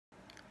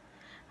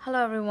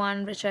Hello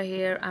everyone, Richa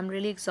here. I'm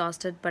really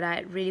exhausted, but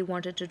I really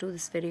wanted to do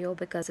this video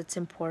because it's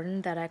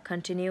important that I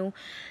continue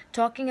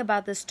talking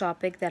about this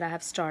topic that I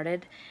have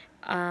started.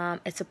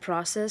 It's a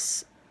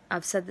process.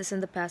 I've said this in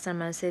the past, and I'm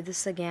going to say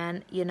this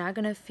again. You're not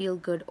going to feel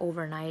good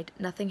overnight.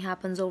 Nothing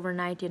happens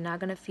overnight. You're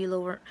not going to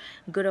feel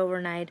good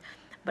overnight.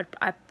 But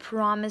I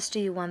promise to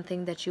you one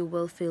thing, that you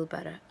will feel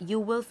better. You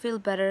will feel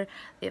better,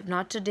 if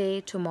not today,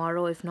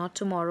 tomorrow, if not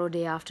tomorrow,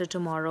 day after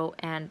tomorrow,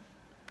 and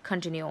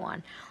continue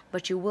on.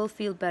 But you will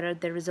feel better.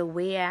 There is a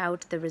way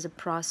out. There is a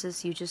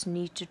process. You just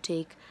need to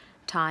take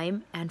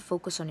time and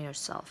focus on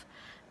yourself.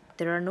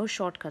 There are no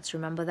shortcuts,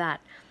 remember that.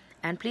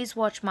 And please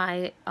watch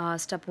my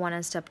step 1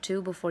 and step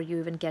 2 before you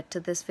even get to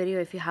this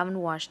video. If you haven't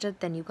watched it,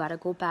 then you gotta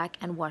go back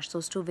and watch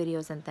those 2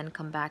 videos and then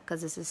come back,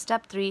 because this is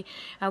step 3,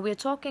 and we're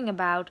talking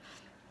about,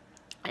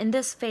 in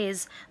this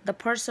phase, the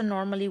person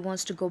normally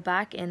wants to go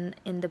back in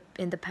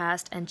the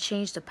past and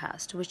change the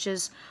past, which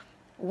is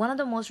one of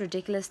the most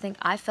ridiculous thing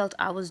I felt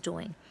I was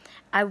doing.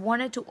 I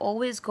wanted to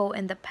always go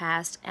in the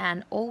past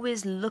and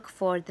always look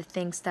for the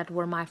things that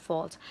were my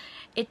fault.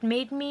 It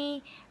made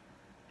me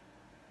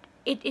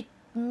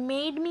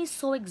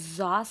so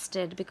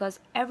exhausted, because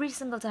every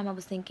single time I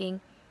was thinking,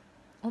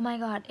 oh my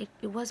god,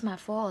 it was my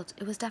fault.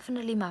 It was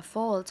definitely my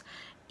fault.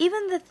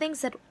 Even the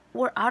things that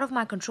were out of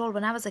my control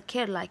when I was a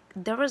kid, like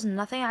there was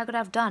nothing I could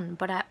have done,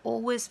 but I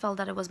always felt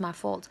that it was my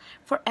fault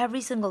for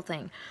every single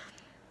thing.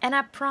 And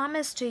I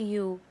promise to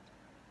you,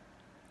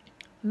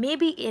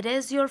 maybe it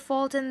is your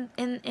fault in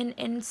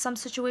some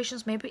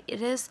situations, maybe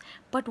it is,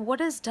 but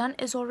what is done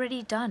is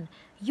already done.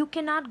 You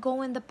cannot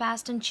go in the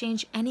past and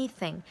change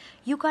anything.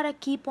 You gotta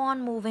keep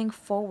on moving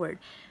forward.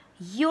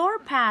 Your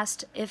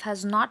past, if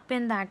has not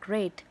been that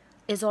great,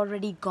 is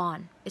already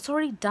gone. It's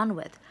already done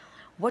with.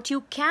 What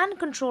you can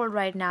control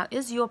right now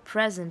is your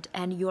present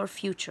and your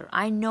future.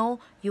 I know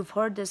you've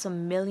heard this a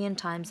million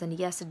times, and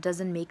yes, it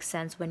doesn't make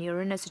sense. When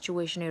you're in a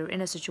situation,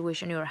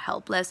 you're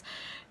helpless.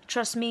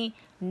 Trust me,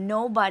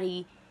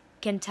 nobody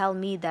can tell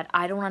me that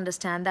I don't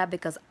understand that,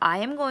 because I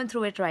am going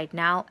through it right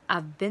now.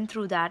 I've been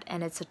through that,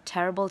 and it's a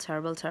terrible,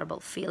 terrible, terrible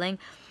feeling.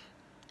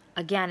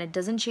 Again, it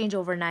doesn't change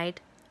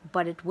overnight,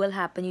 but it will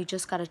happen. You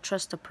just gotta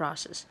trust the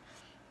process.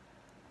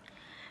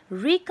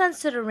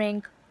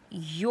 Reconsidering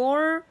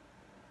your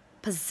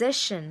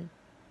position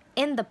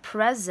in the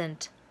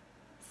present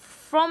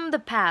from the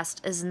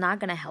past is not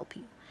gonna help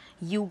you.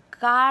 You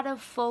gotta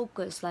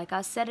focus, like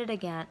I said it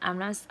again, I'm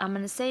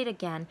gonna say it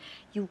again.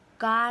 You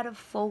gotta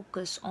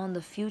focus on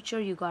the future.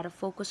 You gotta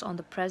focus on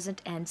the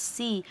present and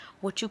see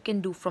what you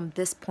can do from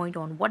this point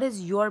on. What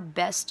is your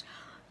best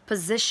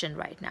position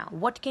right now?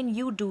 What can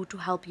you do to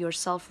help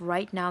yourself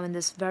right now in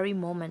this very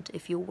moment,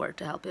 if you were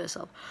to help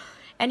yourself?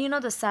 And you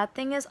know, the sad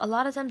thing is, a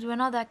lot of times we're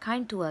not that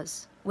kind to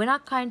us. We're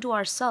not kind to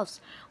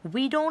ourselves.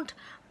 We don't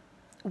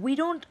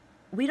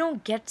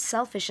get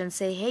selfish and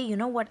say, hey, you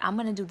know what, I'm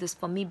gonna do this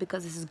for me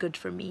because this is good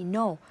for me.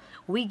 No,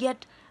 we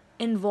get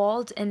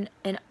involved in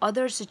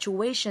other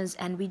situations,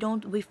 and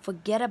we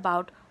forget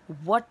about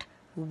what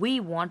we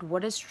want,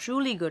 what is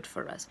truly good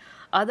for us.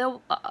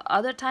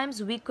 Other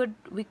times we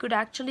could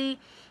actually,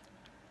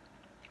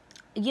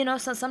 you know,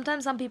 so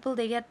sometimes some people,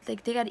 they get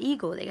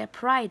ego, they get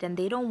pride, and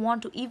they don't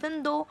want to,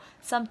 even though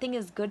something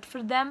is good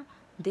for them,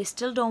 they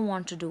still don't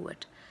want to do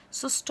it.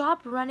 So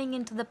stop running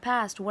into the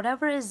past.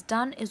 Whatever is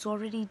done is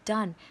already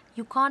done.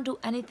 You can't do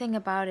anything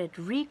about it.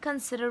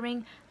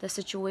 Reconsidering the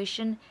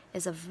situation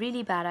is a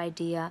really bad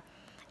idea.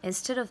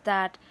 Instead of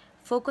that,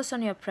 focus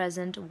on your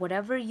present.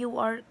 Whatever you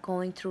are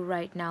going through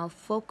right now,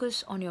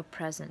 focus on your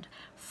present.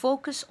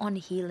 Focus on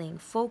healing.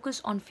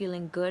 Focus on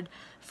feeling good.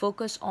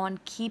 Focus on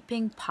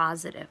keeping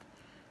positive.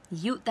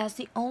 That's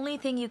the only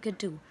thing you could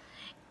do.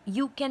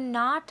 You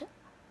cannot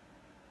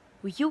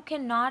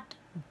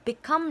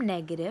become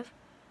negative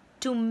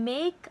to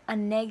make a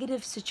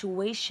negative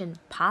situation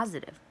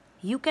positive.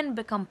 You can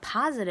become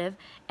positive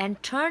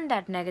and turn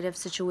that negative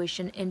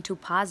situation into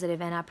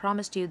positive, and I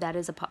promise to you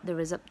that's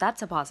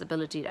a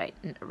possibility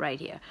right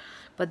here.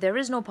 But there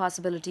is no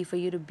possibility for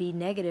you to be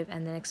negative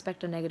and then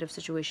expect a negative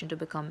situation to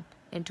become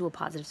into a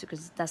positive,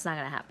 because that's not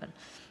going to happen.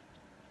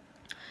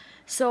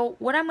 So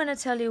what I'm going to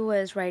tell you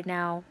is right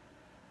now,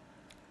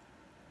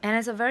 and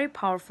it's a very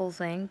powerful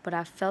thing, but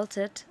I felt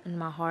it in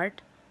my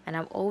heart, and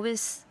I've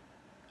always,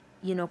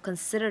 you know,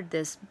 considered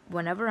this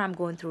whenever I'm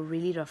going through a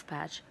really rough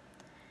patch.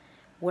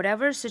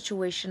 Whatever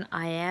situation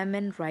I am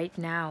in right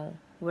now,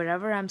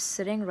 wherever I'm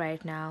sitting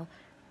right now,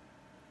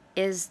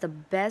 is the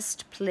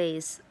best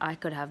place I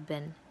could have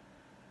been.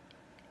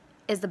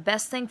 Is the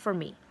best thing for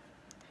me,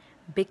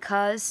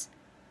 because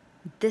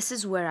this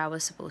is where I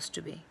was supposed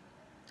to be.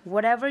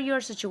 Whatever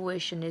your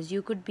situation is,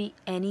 you could be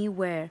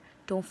anywhere.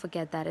 Don't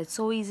forget that. It's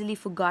so easily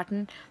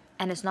forgotten,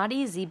 and it's not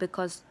easy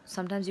because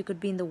sometimes you could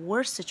be in the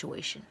worst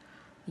situation,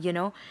 you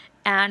know,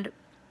 and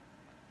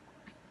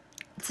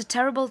it's a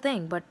terrible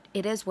thing, but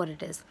it is what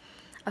it is.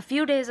 A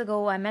few days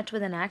ago, I met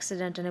with an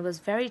accident, and it was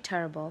very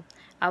terrible.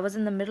 I was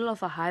in the middle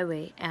of a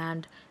highway,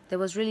 and there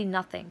was really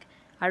nothing.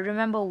 I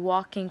remember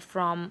walking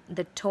from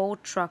the tow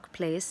truck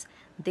place.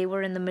 They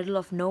were in the middle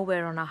of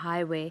nowhere on a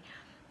highway,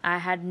 I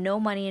had no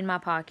money in my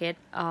pocket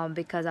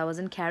because I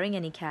wasn't carrying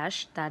any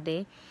cash that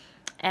day,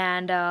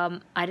 and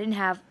I didn't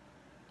have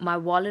my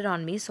wallet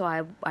on me, so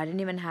I didn't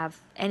even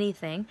have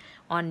anything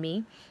on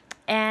me,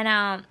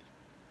 and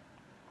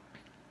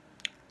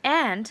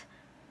and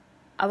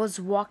I was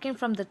walking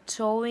from the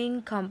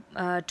towing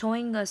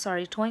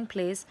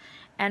place,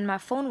 and my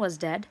phone was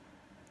dead,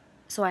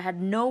 so I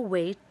had no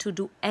way to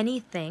do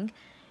anything,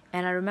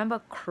 and I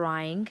remember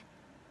crying,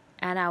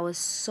 and I was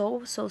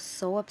so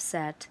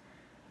upset,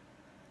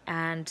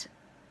 and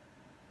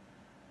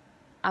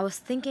I was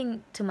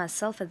thinking to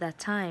myself at that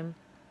time,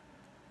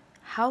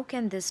 how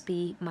can this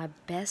be my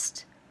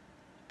best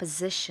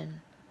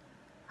position?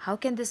 How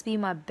can this be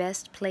my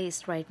best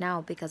place right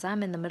now? Because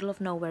I'm in the middle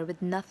of nowhere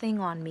with nothing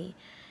on me,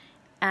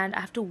 and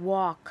I have to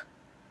walk,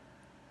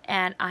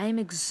 and I am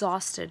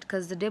exhausted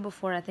because the day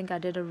before I think I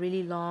did a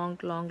really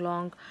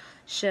long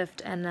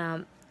shift,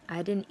 and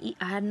I didn't eat.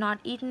 I had not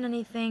eaten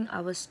anything.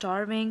 I was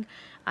starving.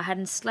 I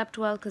hadn't slept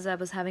well because I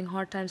was having a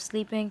hard time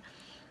sleeping.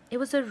 It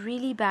was a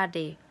really bad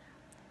day.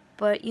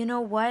 But you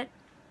know what?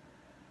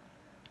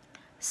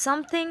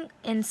 Something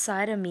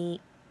inside of me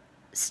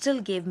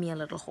still gave me a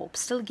little hope,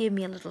 still gave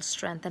me a little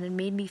strength, and it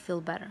made me feel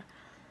better.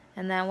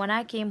 And then when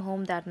I came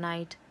home that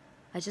night,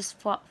 I just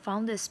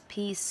found this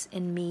peace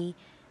in me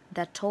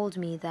that told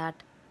me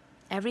that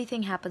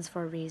everything happens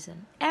for a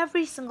reason.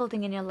 Every single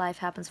thing in your life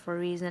happens for a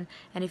reason.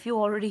 And if you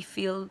already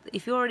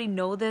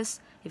know this,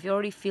 if you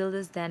already feel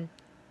this, then,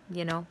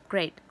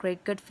 great,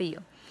 good for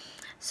you.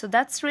 So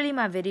that's really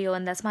my video,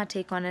 and that's my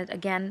take on it.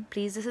 Again,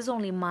 please, this is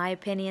only my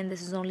opinion,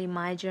 this is only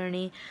my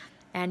journey,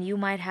 and you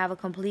might have a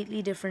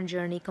completely different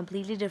journey,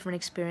 completely different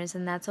experience,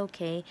 and that's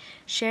okay.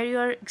 Share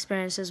your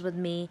experiences with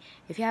me.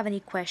 If you have any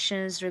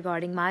questions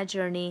regarding my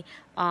journey,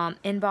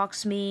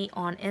 inbox me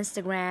on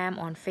Instagram,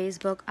 on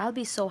Facebook. I'll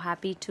be so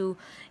happy to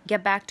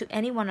get back to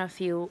any one of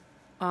you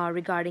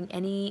regarding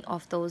any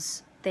of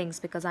those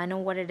things, because I know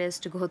what it is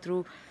to go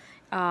through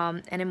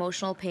an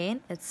emotional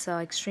pain. It's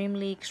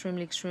extremely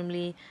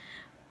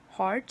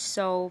hard.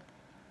 So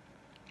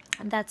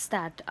that's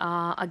that.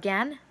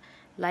 Again,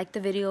 like the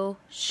video,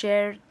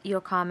 share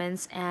your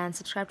comments, and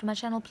subscribe to my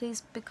channel,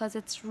 please, because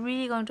it's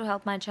really going to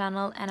help my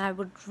channel, and I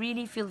would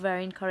really feel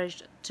very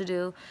encouraged to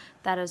do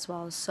that as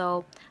well.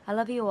 So I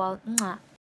love you all. Mwah.